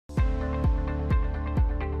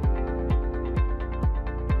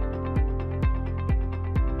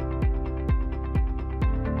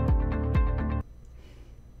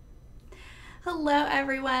Hello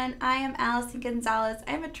everyone, I am Allison Gonzalez.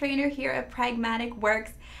 I'm a trainer here at Pragmatic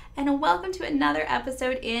Works, and welcome to another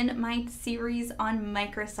episode in my series on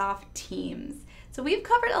Microsoft Teams. So we've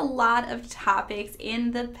covered a lot of topics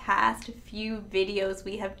in the past few videos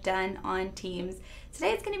we have done on Teams.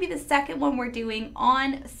 Today it's going to be the second one we're doing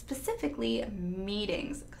on specifically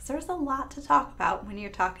meetings, because there's a lot to talk about when you're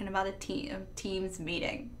talking about a Teams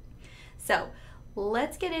meeting. So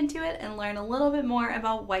let's get into it and learn a little bit more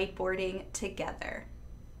about whiteboarding together.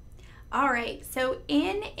 All right, so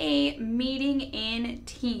in a meeting in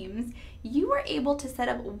Teams, you are able to set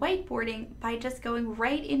up whiteboarding by just going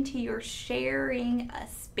right into your sharing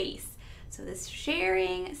space. So this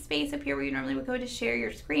sharing space up here where you normally would go to share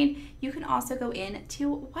your screen, you can also go in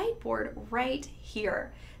to whiteboard right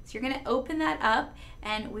here. So you're gonna open that up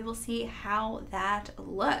and we will see how that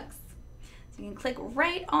looks. So you can click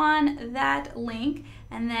right on that link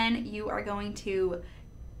and then you are going to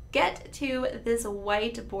get to this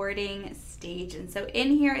whiteboarding stage. And so in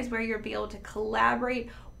here is where you'll be able to collaborate,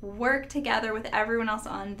 work together with everyone else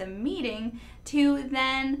on the meeting to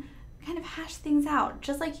then kind of hash things out,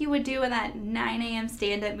 just like you would do in that 9 a.m.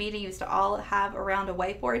 stand-up meeting you used to all have around a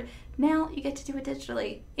whiteboard. Now you get to do it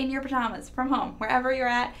digitally in your pajamas from home, wherever you're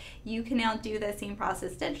at. You can now do the same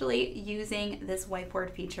process digitally using this whiteboard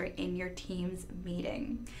feature in your Teams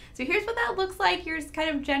meeting. So here's what that looks like. Here's kind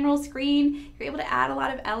of general screen. You're able to add a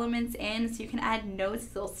lot of elements in, so you can add notes,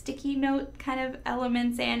 little sticky note kind of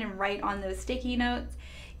elements in and write on those sticky notes.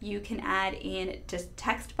 You can add in just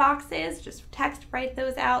text boxes, just text, write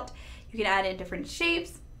those out. You can add in different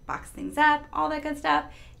shapes, box things up, all that good stuff.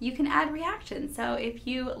 You can add reactions. So if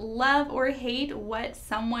you love or hate what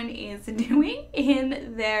someone is doing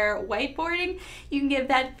in their whiteboarding, you can give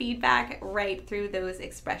that feedback right through those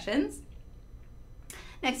expressions.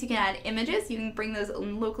 Next, you can add images. You can bring those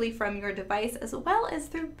locally from your device as well as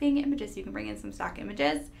through Bing Images. You can bring in some stock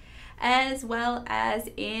images, as well as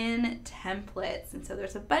in templates. And so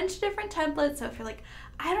there's a bunch of different templates. So if you're like,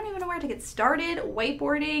 I don't even know where to get started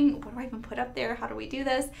whiteboarding, what do I even put up there? How do we do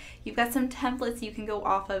this? You've got some templates you can go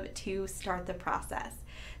off of to start the process.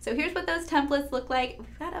 So here's what those templates look like.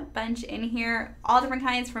 We've got a bunch in here, all different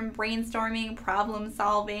kinds, from brainstorming, problem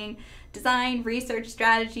solving, design, research,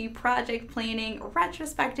 strategy, project planning,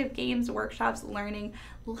 retrospective games, workshops, learning,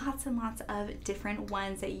 lots and lots of different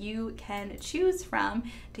ones that you can choose from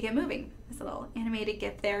to get moving. There's a little animated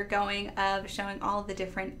GIF there going of showing all the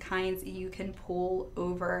different kinds you can pull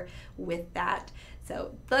over with that.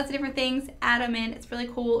 So lots of different things, add them in. It's a really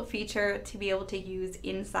cool feature to be able to use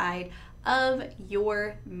inside of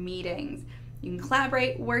your meetings. You can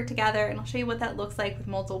collaborate, work together, and I'll show you what that looks like with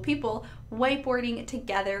multiple people whiteboarding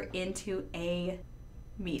together into a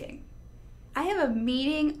meeting. I have a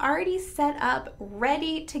meeting already set up,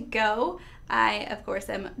 ready to go. I, of course,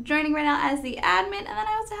 am joining right now as the admin, and then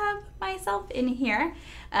I also have myself in here.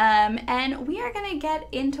 And we are gonna get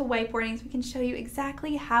into whiteboarding so we can show you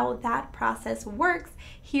exactly how that process works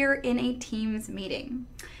here in a Teams meeting.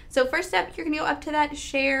 So first step, you're gonna go up to that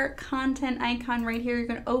share content icon right here. You're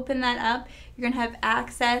gonna open that up. You're gonna have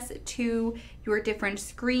access to your different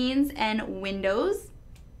screens and windows.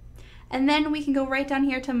 And then we can go right down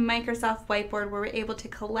here to Microsoft Whiteboard, where we're able to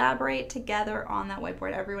collaborate together on that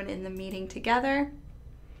whiteboard, everyone in the meeting together.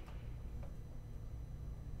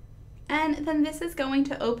 And then this is going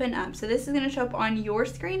to open up. So this is going to show up on your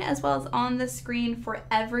screen as well as on the screen for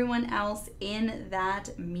everyone else in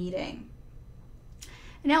that meeting.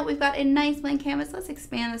 And now we've got a nice blank canvas. Let's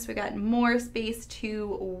expand this. We've got more space to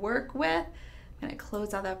work with. I'm going to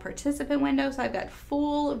close out that participant window so I've got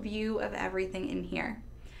full view of everything in here.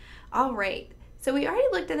 All right, so we already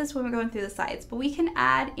looked at this when we're going through the slides, but we can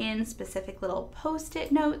add in specific little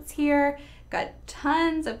post-it notes here. Got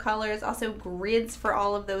tons of colors, also grids for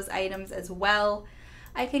all of those items as well.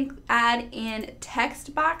 I can add in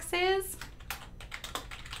text boxes,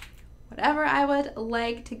 whatever I would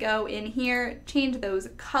like to go in here, change those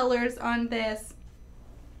colors on this,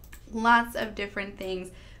 lots of different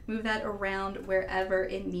things, move that around wherever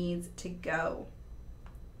it needs to go.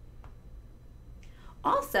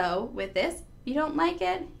 Also, with this, if you don't like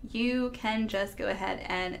it, you can just go ahead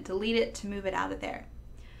and delete it to move it out of there.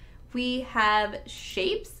 We have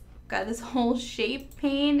shapes. Got this whole shape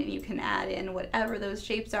pane, and you can add in whatever those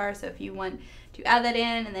shapes are. So if you want to add that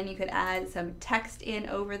in, and then you could add some text in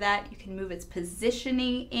over that, you can move its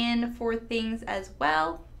positioning in for things as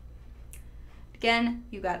well. Again,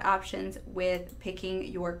 you got options with picking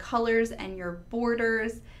your colors and your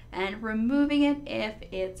borders and removing it if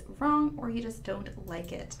it's wrong or you just don't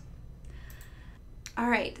like it. All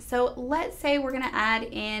right, so let's say we're gonna add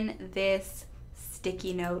in this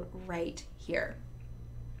sticky note right here.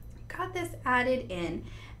 got this added in.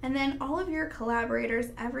 And then all of your collaborators,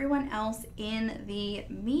 everyone else in the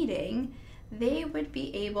meeting, they would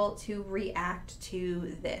be able to react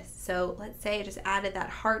to this. So let's say I just added that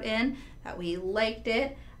heart in, that we liked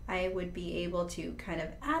it. I would be able to kind of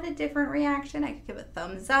add a different reaction. I could give a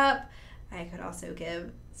thumbs up. I could also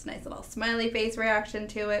give this nice little smiley face reaction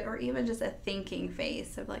to it, or even just a thinking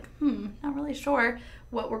face of like, not really sure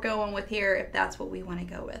what we're going with here, if that's what we want to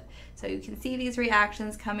go with. So you can see these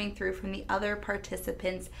reactions coming through from the other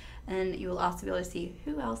participants, and you will also be able to see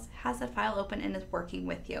who else has that file open and is working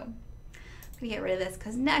with you. I'm gonna get rid of this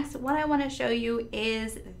because next what I want to show you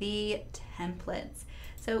is the templates.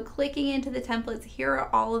 So clicking into the templates, here are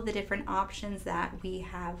all of the different options that we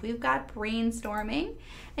have. We've got brainstorming,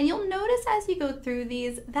 and you'll notice as you go through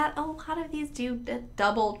these that a lot of these do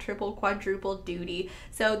double, triple, quadruple duty.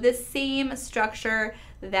 So the same structure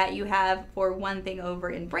that you have for one thing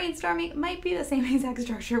over in brainstorming might be the same exact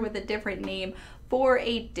structure with a different name for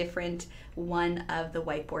a different one of the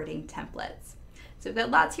whiteboarding templates. So we've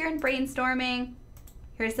got lots here in brainstorming.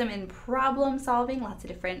 Here's some in problem solving, lots of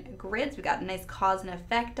different grids. We've got a nice cause and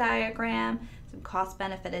effect diagram, some cost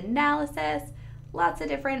benefit analysis, lots of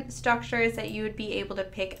different structures that you would be able to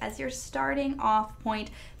pick as your starting off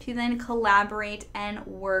point to then collaborate and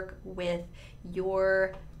work with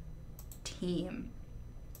your team.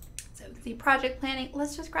 So see project planning,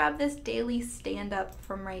 let's just grab this daily stand-up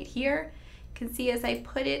from right here. You can see as I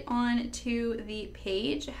put it onto the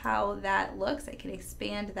page how that looks. I can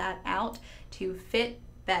expand that out to fit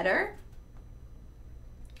better.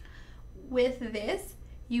 With this,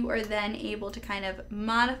 you are then able to kind of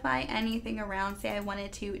modify anything around. Say I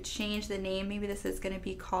wanted to change the name. Maybe this is going to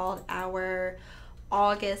be called our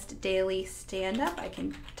August daily stand-up. I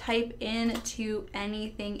can type into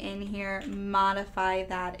anything in here, modify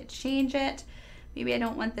that, change it. Maybe I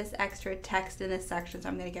don't want this extra text in this section, so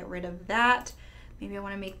I'm going to get rid of that. Maybe I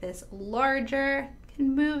want to make this larger. You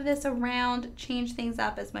can move this around, change things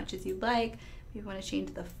up as much as you like. Maybe you want to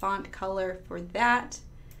change the font color for that.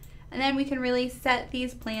 And then we can really set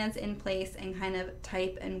these plans in place and kind of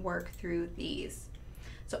type and work through these.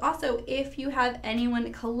 So also, if you have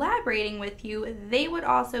anyone collaborating with you, they would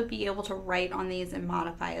also be able to write on these and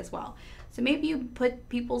modify as well. So maybe you put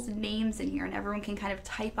people's names in here and everyone can kind of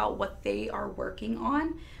type out what they are working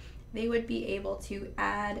on. They would be able to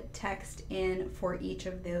add text in for each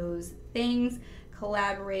of those things,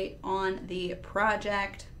 collaborate on the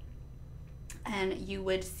project, and you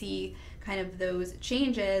would see kind of those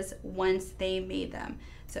changes once they made them.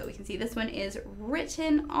 So we can see this one is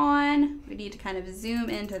written on. We need to kind of zoom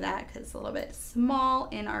into that because it's a little bit small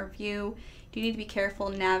in our view. You need to be careful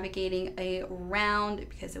navigating around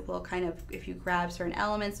because it will kind of, if you grab certain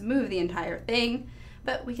elements, move the entire thing.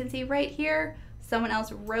 But we can see right here, someone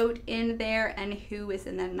else wrote in there and who is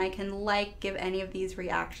in that. And I can give any of these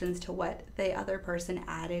reactions to what the other person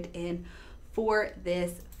added in for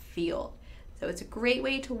this field. So it's a great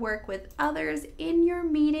way to work with others in your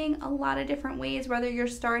meeting, a lot of different ways, whether you're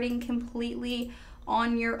starting completely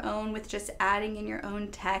on your own with just adding in your own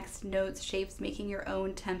text, notes, shapes, making your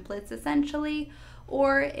own templates essentially,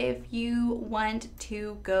 or if you want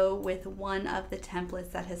to go with one of the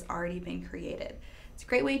templates that has already been created. It's a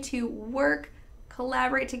great way to work,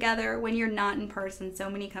 collaborate together when you're not in person.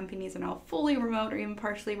 So many companies are now fully remote or even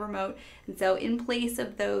partially remote. And so in place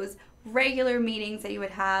of those regular meetings that you would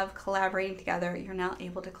have collaborating together, you're now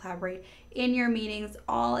able to collaborate in your meetings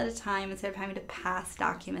all at a time instead of having to pass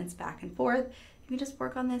documents back and forth. You can just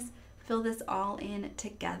work on this, fill this all in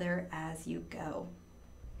together as you go.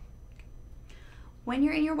 When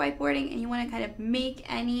you're in your whiteboarding and you want to kind of make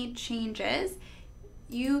any changes,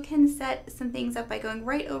 you can set some things up by going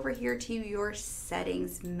right over here to your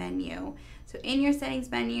settings menu. So in your settings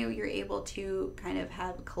menu, you're able to kind of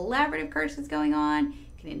have collaborative cursors going on.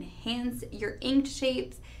 You can enhance your inked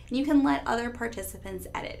shapes, and you can let other participants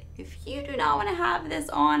edit. If you do not want to have this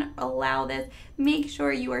on, allow this. Make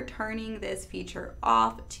sure you are turning this feature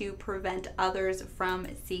off to prevent others from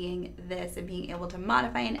seeing this and being able to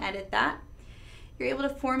modify and edit that. You're able to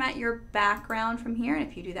format your background from here, and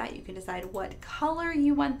if you do that, you can decide what color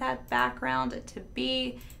you want that background to be.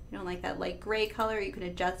 If you don't like that light gray color, you can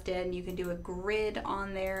adjust it, and you can do a grid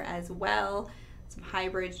on there as well. Some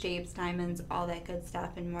hybrid shapes, diamonds, all that good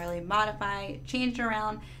stuff, and really modify, change it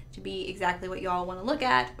around to be exactly what you all want to look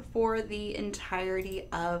at for the entirety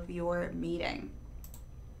of your meeting.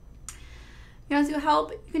 You know, to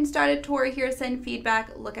help, you can start a tour here, send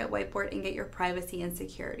feedback, look at Whiteboard, and get your privacy and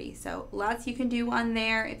security. So lots you can do on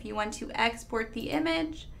there. If you want to export the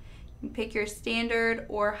image, You pick your standard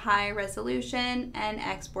or high resolution and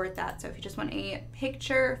export that. So if you just want a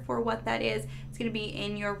picture for what that is, it's going to be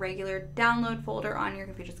in your regular download folder on your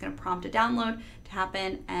computer. It's going to prompt a download to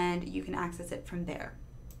happen and you can access it from there.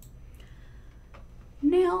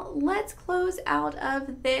 Now let's close out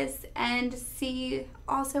of this and see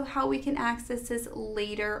also how we can access this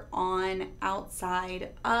later on outside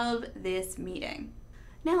of this meeting.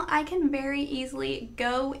 Now I can very easily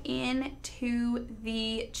go into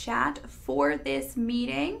the chat for this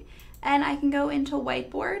meeting and I can go into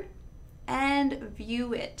Whiteboard and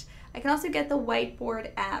view it. I can also get the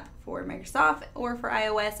Whiteboard app for Microsoft or for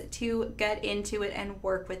iOS to get into it and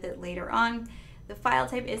work with it later on. The file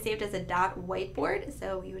type is saved as a .whiteboard,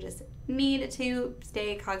 so you just need to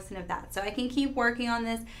stay cognizant of that. So I can keep working on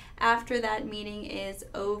this after that meeting is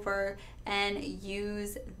over and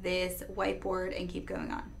use this whiteboard and keep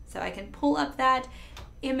going on. So I can pull up that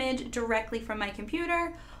image directly from my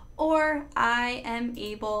computer, or I am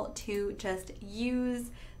able to just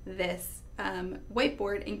use this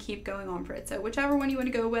whiteboard and keep going on for it. So whichever one you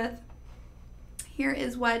want to go with. Here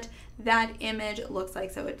is what that image looks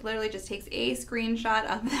like. So it literally just takes a screenshot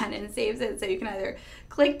of that and saves it. So you can either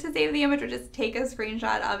click to save the image or just take a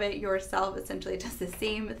screenshot of it yourself. Essentially does the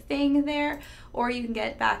same thing there. Or you can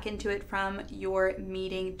get back into it from your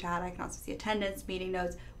meeting chat. I can also see attendance, meeting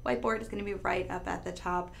notes. Whiteboard is going to be right up at the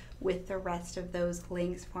top with the rest of those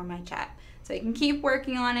links for my chat. So you can keep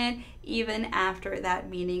working on it even after that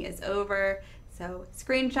meeting is over. So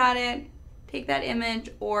screenshot it, take that image,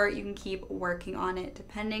 or you can keep working on it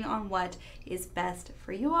depending on what is best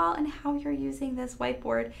for you all and how you're using this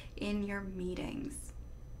whiteboard in your meetings.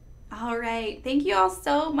 All right, thank you all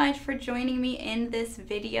so much for joining me in this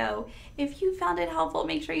video. If you found it helpful,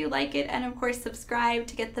 make sure you like it and of course subscribe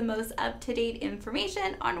to get the most up-to-date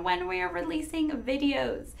information on when we are releasing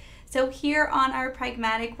videos. So here on our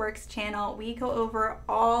Pragmatic Works channel, we go over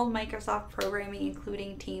all Microsoft programming,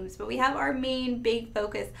 including Teams, but we have our main big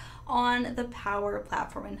focus on the Power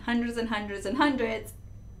Platform and hundreds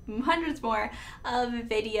more of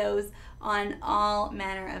videos on all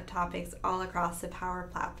manner of topics all across the Power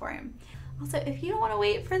Platform. Also, if you don't want to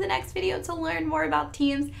wait for the next video to learn more about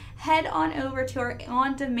Teams, head on over to our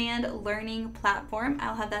on-demand learning platform.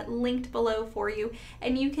 I'll have that linked below for you,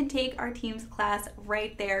 and you can take our Teams class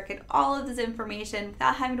right there, get all of this information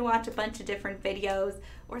without having to watch a bunch of different videos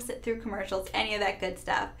or sit through commercials, any of that good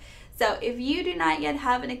stuff. So if you do not yet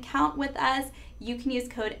have an account with us, you can use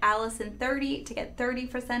code Allison30 to get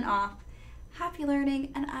 30% off. Happy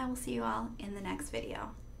learning, and I will see you all in the next video.